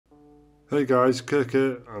Hey guys, Kirk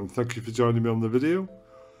here, and thank you for joining me on the video.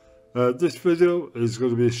 This video is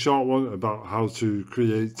going to be a short one about how to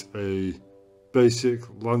create a basic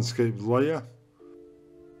landscape layer.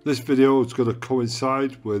 This video is going to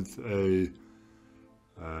coincide with a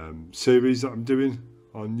series that I'm doing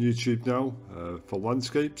on YouTube now for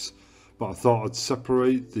landscapes, but I thought I'd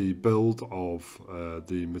separate the build of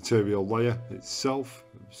the material layer itself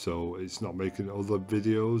so it's not making other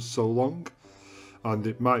videos so long. And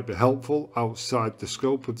it might be helpful outside the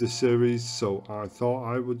scope of this series, so I thought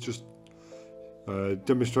I would just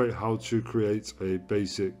demonstrate how to create a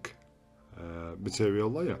basic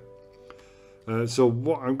material layer. So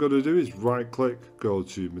what I'm going to do is right click, go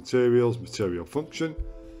to materials, material function,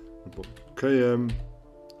 and put KM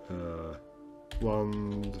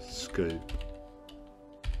landscape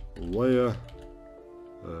layer.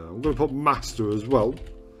 I'm going to put master as well.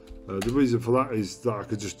 The reason for that is that I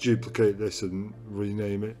could just duplicate this and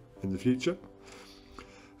rename it in the future.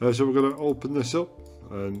 So we're going to open this up,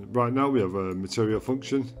 and right now we have a material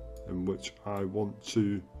function in which I want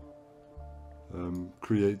to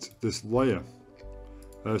create this layer.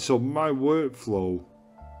 So my workflow,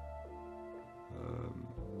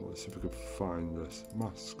 let's see if we can find this,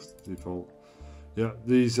 masks, default. Yeah,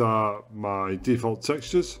 these are my default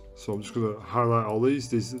textures, so I'm just going to highlight all these.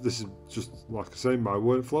 This is just, like I say, my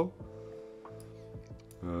workflow.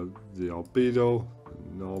 The albedo,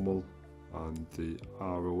 the normal, and the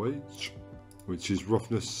ROH, which is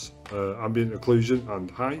roughness, ambient occlusion,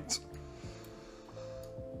 and height.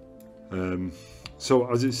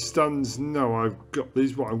 So as it stands now, I've got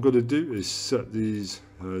these. What I'm going to do is set these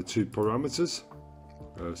two parameters.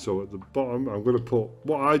 So at the bottom, I'm going to put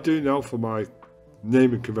what I do now for my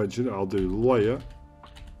naming convention. I'll do layer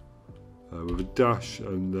with a dash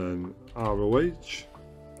and then ROH.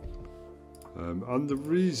 And the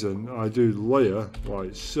reason I do layer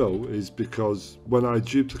like so is because when I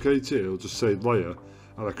duplicate it, it'll just say layer,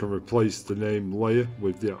 and I can replace the name layer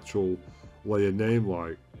with the actual layer name,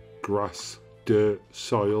 like grass, dirt,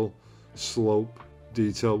 soil, slope,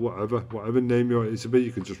 detail, whatever name you want it to be,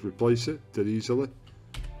 you can just replace it dead easily.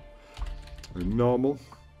 And normal.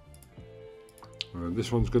 And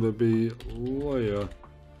this one's going to be layer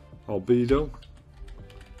albedo,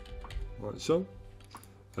 like so.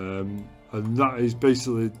 And that is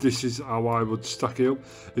basically, this is how I would stack it up.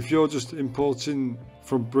 If you're just importing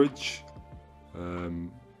from Bridge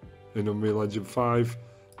in Unreal Engine 5,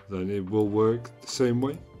 then it will work the same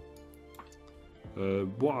way.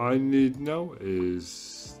 What I need now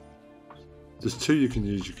is, there's two you can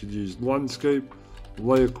use. You can use landscape,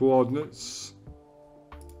 layer coordinates,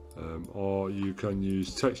 or you can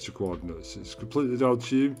use texture coordinates. It's completely down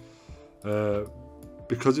to you.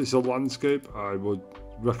 Because it's a landscape, I would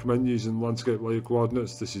recommend using landscape layer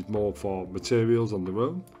coordinates. This is more for materials on their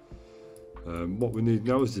own. What we need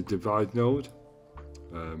now is the divide node.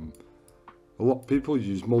 A lot of people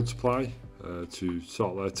use multiply to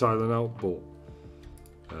sort their tiling out, but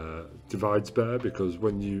divide's better, because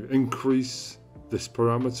when you increase this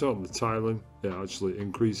parameter on the tiling, it actually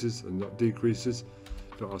increases and not decreases.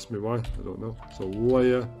 Don't ask me why, I don't know. So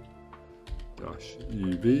layer dash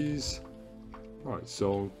UVs. Right,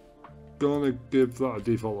 so gonna give that a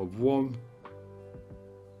default of 1.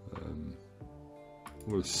 I'm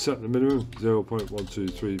going to set the minimum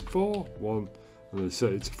 0.1234 1, and then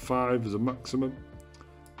set it to 5 as a maximum.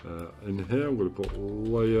 In here I'm going to put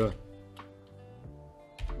layer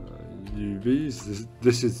UVs.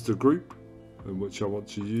 This is the group in which I want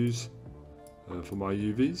to use for my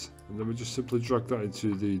UVs, and then we just simply drag that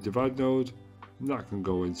into the divide node, and that can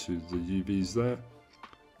go into the UVs there,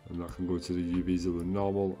 and that can go to the UVs of the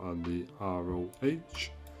normal and the ROH.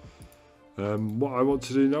 What I want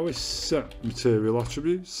to do now is set material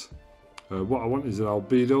attributes. What I want is an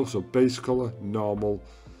albedo, so base color, normal,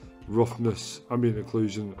 roughness, ambient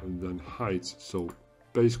occlusion, and then height. So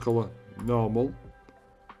base color, normal,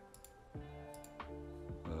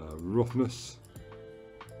 roughness,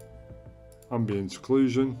 ambient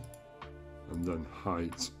occlusion, and then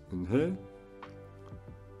height in here.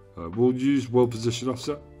 We'll use world position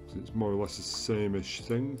offset, it's more or less the same-ish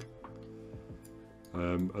thing.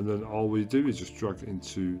 And then all we do is just drag it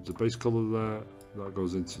into the base color there. That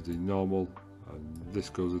goes into the normal, and this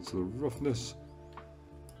goes into the roughness,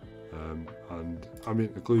 and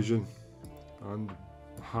ambient occlusion and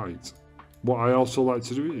height. What I also like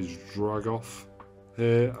to do is drag off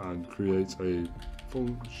here and create a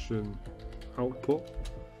function output,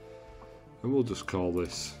 and we'll just call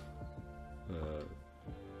this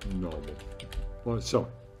normal, like so.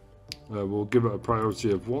 We'll give it a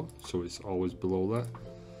priority of 1, so it's always below there.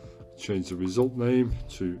 Change the result name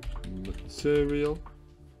to material,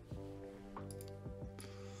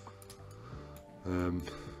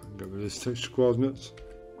 Get rid of this texture coordinates,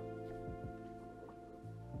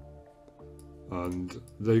 and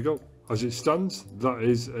there you go. As it stands, that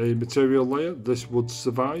is a material layer. This would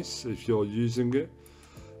suffice if you're using it.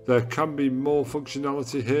 There can be more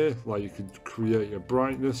functionality here, like you could create a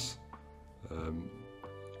brightness,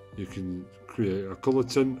 you can create a colour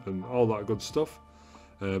tint and all that good stuff.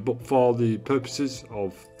 But for the purposes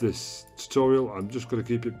of this tutorial, I'm just going to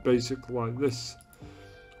keep it basic like this.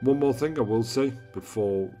 One more thing I will say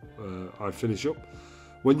before I finish up.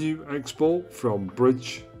 When you export from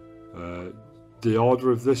Bridge, the order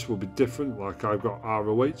of this will be different. Like I've got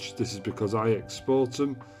ROH, this is because I export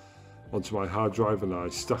them onto my hard drive and I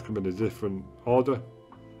stack them in a different order,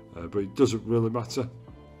 but it doesn't really matter.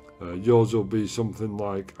 Yours will be something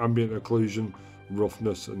like ambient occlusion,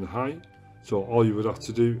 roughness and height. So all you would have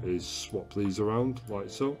to do is swap these around like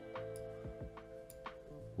so,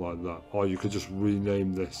 like that, or you could just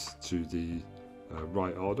rename this to the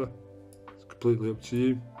right order. It's completely up to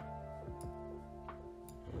you,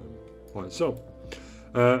 like so.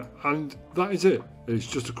 And that is it. It's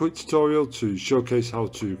just a quick tutorial to showcase how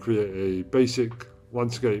to create a basic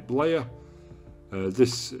landscape layer.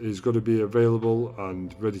 This is going to be available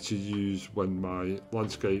and ready to use when my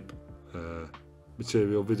landscape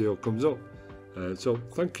material video comes up. So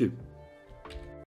thank you.